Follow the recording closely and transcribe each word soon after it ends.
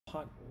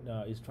part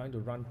is trying to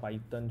run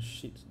Python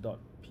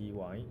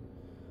sheets.py.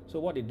 So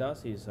what it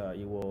does is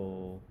it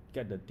will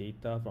get the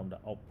data from the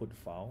output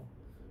file,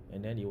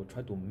 and then it will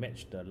try to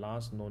match the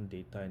last known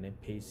data and then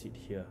paste it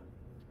here.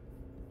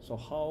 So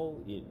how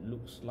it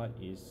looks like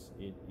is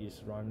it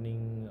is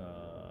running,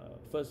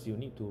 first you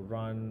need to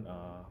run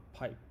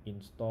pipe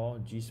install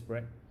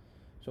gspread.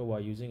 So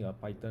we're using a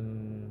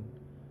Python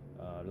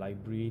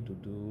library to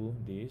do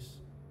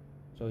this.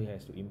 So it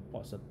has to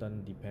import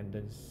certain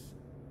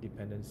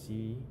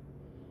dependency,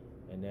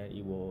 and then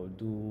it will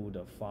do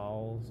the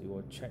files, it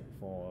will check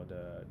for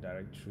the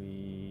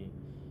directory.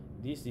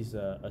 This is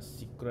a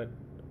secret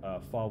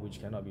file which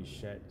cannot be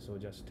shared, so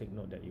just take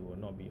note that it will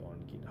not be on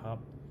GitHub.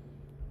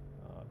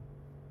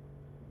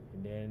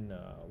 And then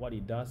what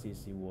it does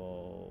is it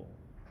will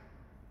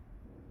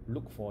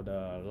look for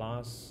the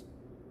last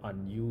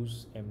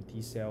unused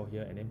empty cell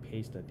here and then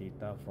paste the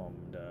data from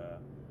the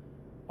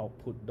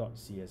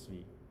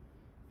output.csv.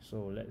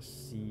 So let's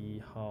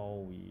see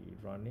how we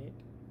run it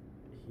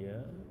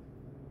here.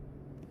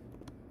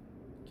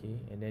 Okay,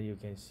 and then you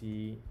can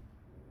see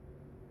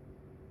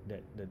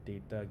that the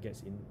data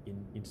gets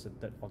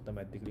inserted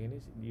automatically, and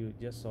you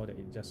just saw that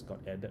it just got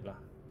added lah,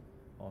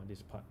 on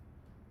this part.